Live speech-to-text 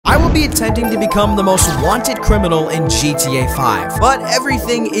will be attempting to become the most wanted criminal in GTA 5. But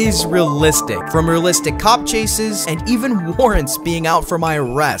everything is realistic, from realistic cop chases and even warrants being out for my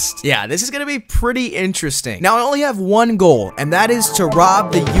arrest. Yeah, this is gonna be pretty interesting. Now, I only have one goal, and that is to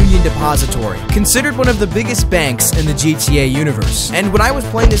rob the Union Depository, considered one of the biggest banks in the GTA universe. And when I was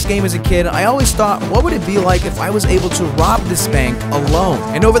playing this game as a kid, I always thought, what would it be like if I was able to rob this bank alone?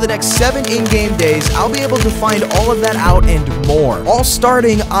 And over the next 7 in-game days, I'll be able to find all of that out and more, all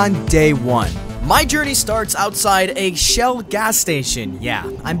starting on day 1. My journey starts outside a Shell gas station. Yeah,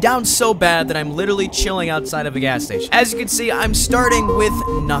 I'm down so bad that I'm literally chilling outside of a gas station. As you can see, I'm starting with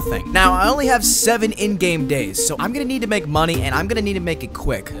nothing. Now, I only have 7 in-game days, so I'm gonna need to make money, and I'm gonna need to make it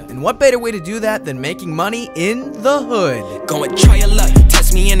quick. And what better way to do that than making money in the hood? Go and try your luck,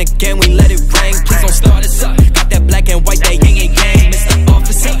 test me in again, we let it rain. Please don't start us up, got that black and white, that yin and yang. Mr.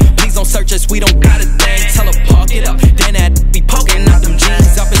 Officer, please don't search us, we don't got a thing. Tell her park it up, then that be poking out them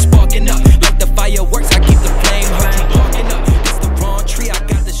jeans up and sparking up. Like the fireworks, I keep the flame, heard you parking up. It's the wrong tree, I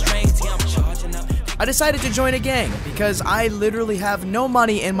got the strings, yeah, I'm charging up. I decided to join a gang because I literally have no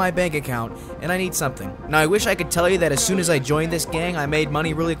money in my bank account and I need something. Now, I wish I could tell you that as soon as I joined this gang, I made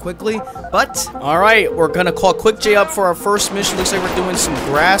money really quickly, but alright, we're gonna call Quick J up for our first mission. Looks like we're doing some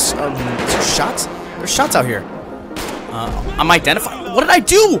grass. Is there shots? There's shots out here. I'm identified. What did I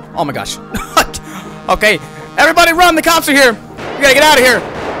do? Oh my gosh. Okay, everybody run, the cops are here. We gotta get out of here.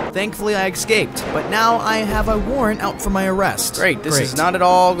 Thankfully, I escaped, but now I have a warrant out for my arrest. Great, this is not at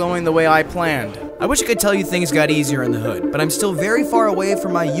all going the way I planned. I wish I could tell you things got easier in the hood, but I'm still very far away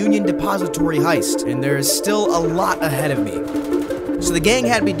from my Union Depository heist, and there is still a lot ahead of me. So the gang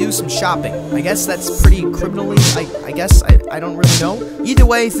had me do some shopping. I guess that's pretty criminally, I guess, I don't really know. Either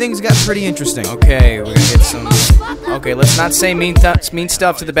way, things got pretty interesting. Okay, we're gonna get some... Okay, let's not say mean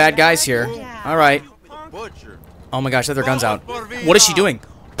stuff to the bad guys here. Alright. Oh my gosh, they have their guns out. What is she doing?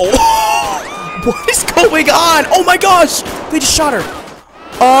 Oh! What is going on? Oh my gosh! They just shot her.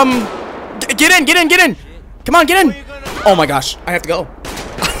 Get in, get in, get in! Come on, get in! Oh my gosh, I have to go.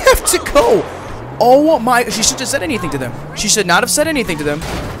 I have to go! Oh my, she should have said anything to them. She should not have said anything to them.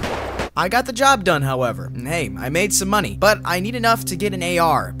 I got the job done, however, and hey, I made some money, but I need enough to get an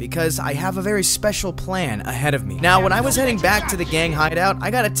AR because I have a very special plan ahead of me. Now, when I was heading back to the gang hideout,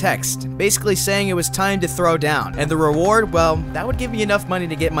 I got a text, basically saying it was time to throw down, and the reward, well, that would give me enough money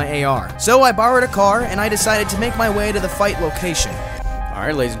to get my AR. So I borrowed a car, and I decided to make my way to the fight location.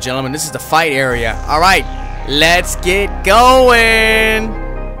 Alright, ladies and gentlemen, this is the fight area. Alright, let's get going!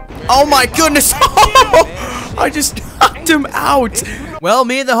 Oh my goodness! I just knocked him out! Well,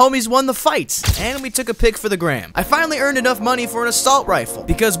 me and the homies won the fight, and we took a pic for the gram. I finally earned enough money for an assault rifle,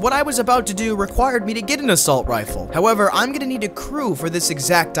 because what I was about to do required me to get an assault rifle. However, I'm gonna need a crew for this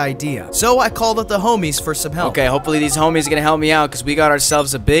exact idea. So I called up the homies for some help. Okay, hopefully these homies are gonna help me out, because we got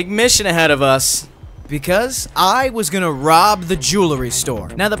ourselves a big mission ahead of us. Because I was gonna rob the jewelry store.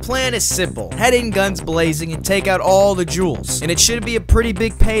 Now the plan is simple. Head in guns blazing and take out all the jewels. And it should be a pretty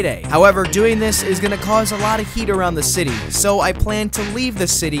big payday. However, doing this is gonna cause a lot of heat around the city. So I plan to leave the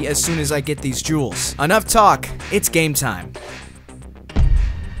city as soon as I get these jewels. Enough talk, it's game time.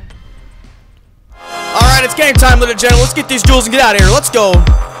 Alright, it's game time, little gentlemen. Let's get these jewels and get out of here. Let's go.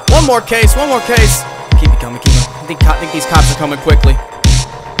 One more case, one more case. Keep it coming, keep it. I think these cops are coming quickly.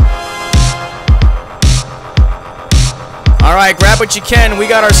 Alright, grab what you can. We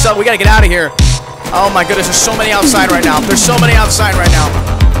gotta get out of here. Oh my goodness, there's so many outside right now. There's so many outside right now.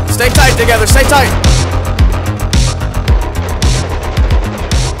 Stay tight together, stay tight.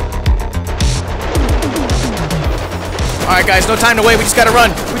 Alright guys, no time to wait. We just gotta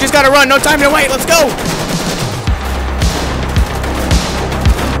run. We just gotta run. No time to wait. Let's go.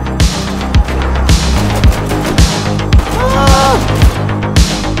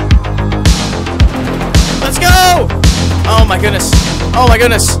 Let's go. Oh my goodness. Oh my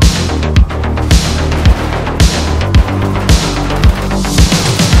goodness.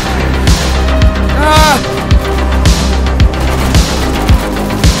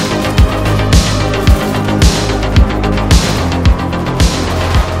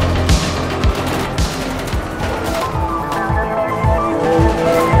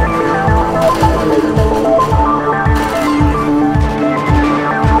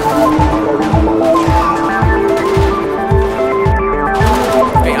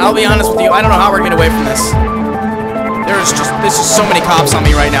 I'll be honest with you, I don't know how we're gonna get away from this. There's just so many cops on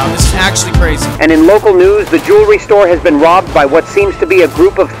me right now. This is actually crazy. And in local news, the jewelry store has been robbed by what seems to be a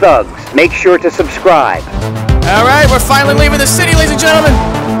group of thugs. Make sure to subscribe. Alright, we're finally leaving the city, ladies and gentlemen.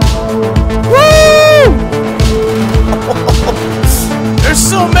 Woo! There's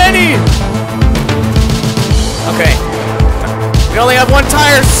so many! Okay. We only have one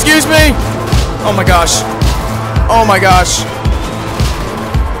tire. Excuse me. Oh my gosh. Oh my gosh.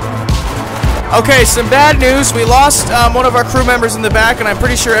 Okay, some bad news. We lost one of our crew members in the back, and I'm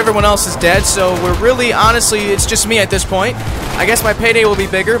pretty sure everyone else is dead, so we're really, honestly, it's just me at this point. I guess my payday will be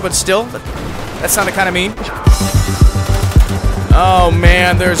bigger, but still, that sounded kind of mean. Oh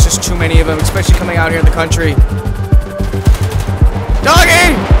man, there's just too many of them, especially coming out here in the country.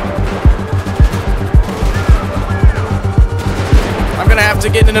 Doggy! I'm gonna have to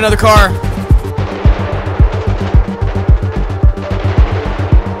get in another car.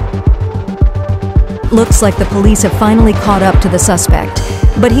 Looks like the police have finally caught up to the suspect,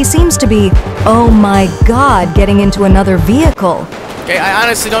 but he seems to be, oh my god, getting into another vehicle. Okay, I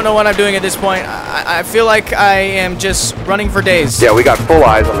honestly don't know what I'm doing at this point. I feel like I am just running for days. Yeah, we got full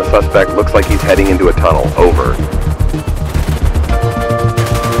eyes on the suspect. Looks like he's heading into a tunnel. Over.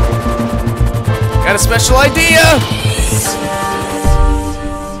 Got a special idea!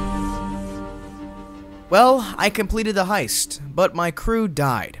 Well, I completed the heist, but my crew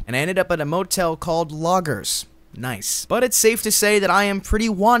died, and I ended up at a motel called Loggers. Nice. But it's safe to say that I am pretty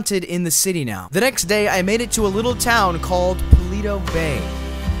wanted in the city now. The next day, I made it to a little town called PALETO Bay.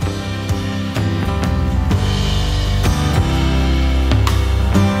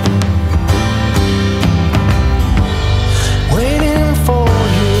 Waiting for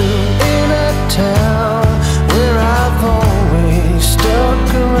you in a town where I've always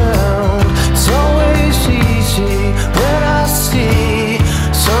stuck around. It's always easy when I see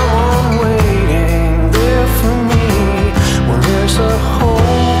someone waiting there for me. When there's a whole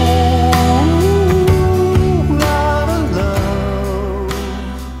lot of love.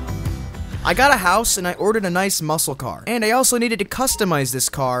 I got a house and I ordered a nice muscle car. And I also needed to customize this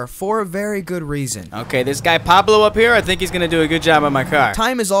car for a very good reason. Okay, this guy Pablo up here, I think he's gonna do a good job on my car.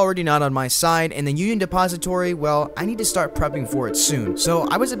 Time is already not on my side, and the Union Depository, well, I need to start prepping for it soon. So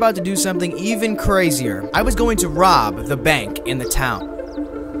I was about to do something even crazier. I was going to rob the bank in the town.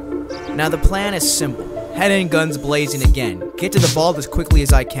 Now the plan is simple. Head in guns blazing again. Get to the vault as quickly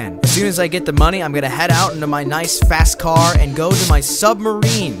as I can. As soon as I get the money, I'm gonna head out into my nice fast car and go to my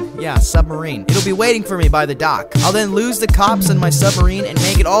submarine. Yeah, submarine. It'll be waiting for me by the dock. I'll then lose the cops in my submarine and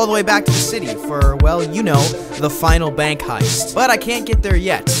make it all the way back to the city for, well, you know, the final bank heist. But I can't get there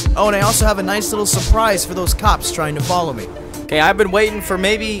yet. Oh, and I also have a nice little surprise for those cops trying to follow me. Okay, I've been waiting for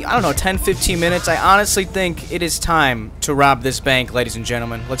maybe, I don't know, 10-15 minutes. I honestly think it is time to rob this bank, ladies and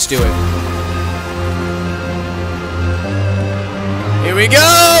gentlemen. Let's do it. Here we go!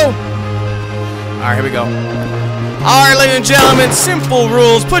 Alright, here we go. Alright, ladies and gentlemen, simple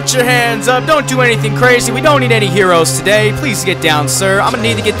rules. Put your hands up. Don't do anything crazy. We don't need any heroes today. Please get down, sir. I'm gonna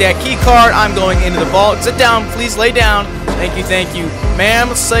need to get that key card. I'm going into the vault. Sit down, please. Lay down. Thank you, thank you. Ma'am,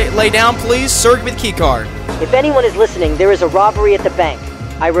 lay down, please. Sir, give me the key card. If anyone is listening, there is a robbery at the bank.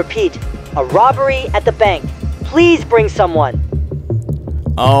 I repeat, a robbery at the bank. Please bring someone.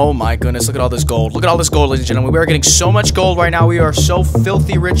 Oh my goodness, look at all this gold. Look at all this gold, ladies and gentlemen. We are getting so much gold right now. We are so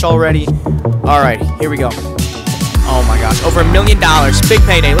filthy rich already. Alright, here we go. Oh my gosh, over $1 million. Big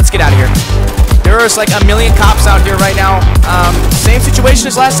payday. Let's get out of here. There is like 1 million cops out here right now. Same situation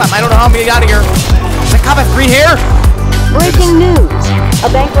as last time. I don't know how I'm gonna get out of here. Does that cop have green hair? Breaking news! A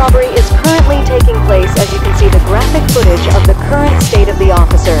bank robbery is currently taking place as you can see the graphic footage of the current state of the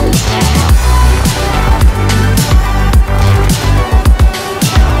officers.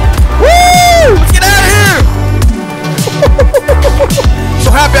 Woo! Let's get out of here!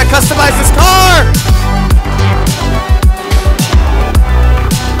 So happy I customized this car!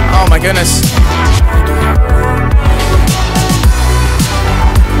 Oh my goodness.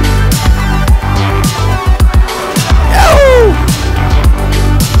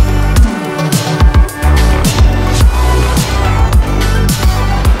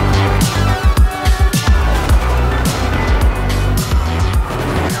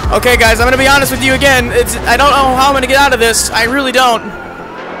 Okay, guys, I'm gonna be honest with you again. I don't know how I'm gonna get out of this. I really don't.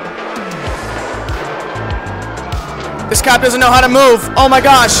 This cop doesn't know how to move. Oh my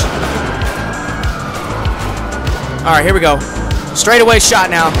gosh. Alright, here we go. Straight away shot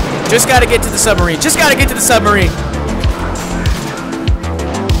now. Just gotta get to the submarine. Just gotta get to the submarine.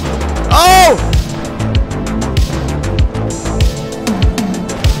 Oh!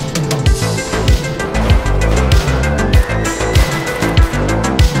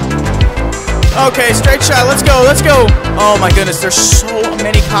 Okay, straight shot. Let's go. Let's go. Oh my goodness, there's so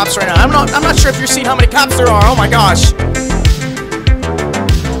many cops right now. I'm not sure if you're seeing how many cops there are. Oh my gosh.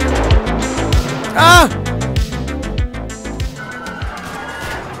 Ah!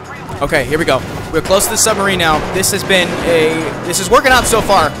 Okay, here we go. We're close to the submarine now. This is working out so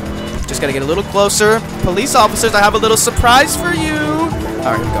far. Just gotta get a little closer. Police officers, I have a little surprise for you.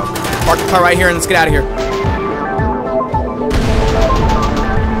 All right, here we go. Park the car right here and let's get out of here.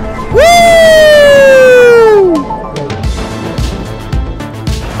 Woo!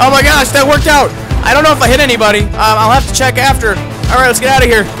 Oh my gosh, that worked out. I don't know if I hit anybody. I'll have to check after. All right, let's get out of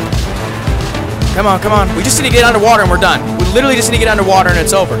here. Come on, come on. We just need to get underwater and we're done. We literally just need to get underwater and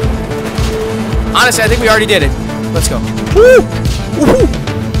it's over. Honestly, I think we already did it. Let's go. Woo! Woo-hoo!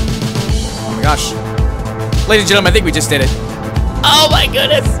 Oh my gosh. Ladies and gentlemen, I think we just did it. Oh my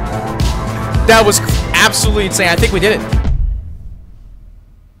goodness. That was absolutely insane. I think we did it.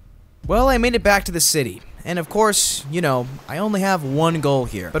 Well, I made it back to the city. And of course, you know, I only have one goal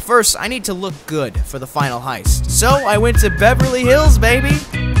here. But first, I need to look good for the final heist. So, I went to Beverly Hills, baby.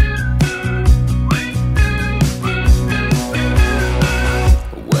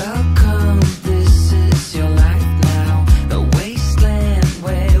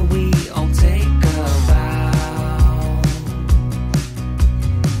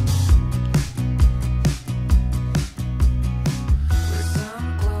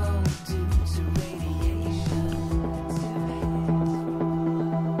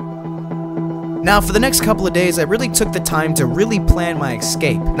 Now, for the next couple of days, I really took the time to really plan my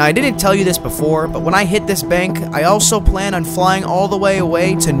escape. Now, I didn't tell you this before, but when I hit this bank, I also plan on flying all the way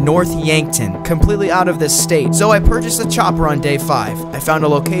away to North Yankton, completely out of this state. So I purchased a chopper on day 5. I found a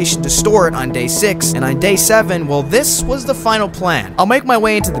location to store it on day 6, and on day 7, well, this was the final plan. I'll make my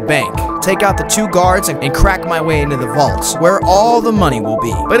way into the bank, take out the 2 guards, and crack my way into the vaults, where all the money will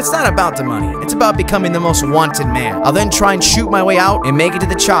be. But it's not about the money, it's about becoming the most wanted man. I'll then try and shoot my way out and make it to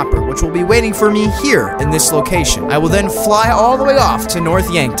the chopper, which will be waiting for me here in this location. I will then fly all the way off to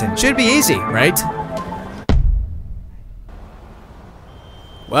North Yankton. Should be easy, right?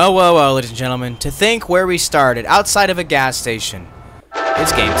 Well, well, well, ladies and gentlemen, to think where we started, outside of a gas station.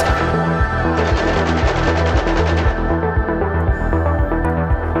 It's game time.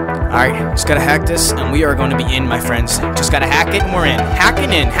 Alright, just gotta hack this, and we are going to be in, my friends. Just gotta hack it, and we're in.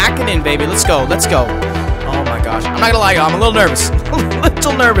 Hacking in, baby. Let's go, let's go. Oh my gosh. I'm not gonna lie, y'all, I'm a little nervous. A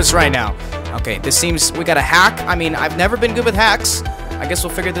little nervous right now. Okay, this seems, we gotta hack. I mean, I've never been good with hacks. I guess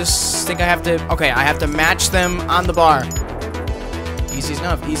we'll figure this, think I have to, okay, I have to match them on the bar. Easy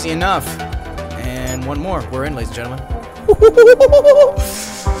enough, easy enough. And one more, we're in, ladies and gentlemen.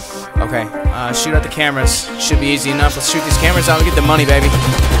 Okay, shoot at the cameras. Should be easy enough. Let's shoot these cameras out and get the money, baby.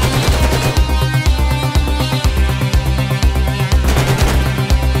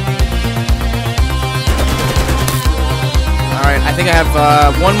 Alright, I think I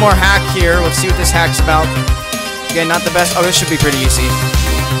have one more hack here. Let's see what this hack's about. Again, not the best. Oh, this should be pretty easy.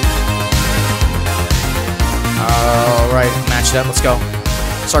 Alright, match it up. Let's go.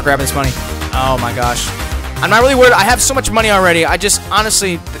 Start grabbing this money. Oh my gosh. I'm not really worried. I have so much money already. I just,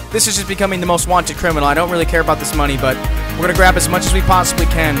 honestly, this is just becoming the most wanted criminal. I don't really care about this money, but we're going to grab as much as we possibly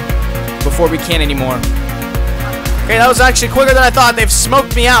can before we can't anymore. Okay, that was actually quicker than I thought. They've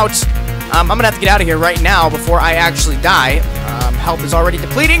smoked me out. I'm going to have to get out of here right now before I actually die. Health is already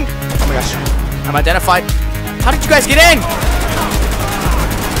depleting. Oh my gosh. I'm identified. How did you guys get in?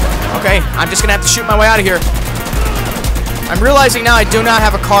 Okay, I'm just going to have to shoot my way out of here. I'm realizing now I do not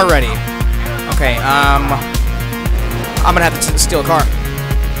have a car ready. Okay, I'm gonna have to steal a car.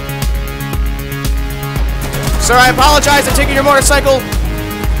 Sir, I apologize. I'm taking your motorcycle.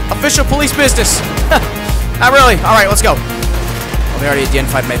 Official police business. Not really. Alright, let's go. Oh, they already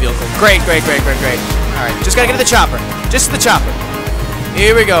identified my vehicle. Great, great, great, great, great. Alright, just gotta get to the chopper. Just to the chopper.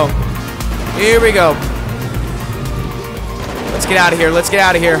 Here we go. Here we go. Let's get out of here. Let's get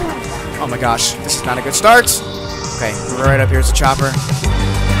out of here. Oh my gosh. This is not a good start. Okay, right up here's the chopper.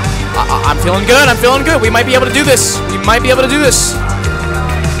 I'm feeling good. I'm feeling good. We might be able to do this. We might be able to do this.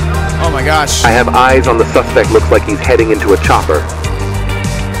 Oh my gosh. I have eyes on the suspect. Looks like he's heading into a chopper.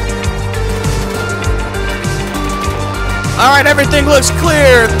 All right, everything looks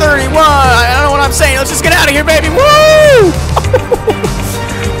clear. 31. I don't know what I'm saying. Let's just get out of here, baby. Woo!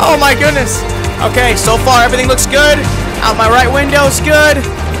 Oh my goodness. Okay, so far everything looks good. Out my right window's good.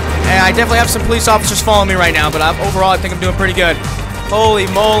 And I definitely have some police officers following me right now, but overall I think I'm doing pretty good. Holy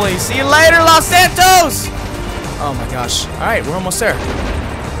moly. See you later, Los Santos! Oh my gosh. Alright, we're almost there.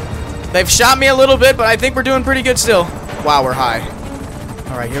 They've shot me a little bit, but I think we're doing pretty good still. Wow, we're high.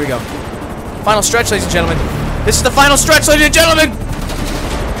 Alright, here we go. Final stretch, ladies and gentlemen. This is the final stretch, ladies and gentlemen!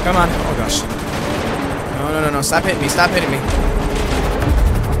 Come on. Oh gosh. No, no, no, no. Stop hitting me. Stop hitting me.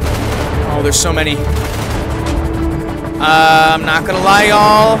 Oh, there's so many. I'm not gonna lie,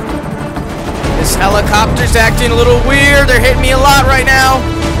 y'all. This helicopter's acting a little weird. They're hitting me a lot right now.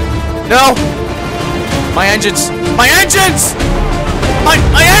 No. My engines. My engines!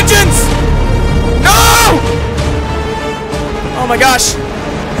 My engines! No! Oh my gosh.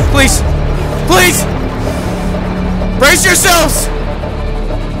 Please. Please! Brace yourselves!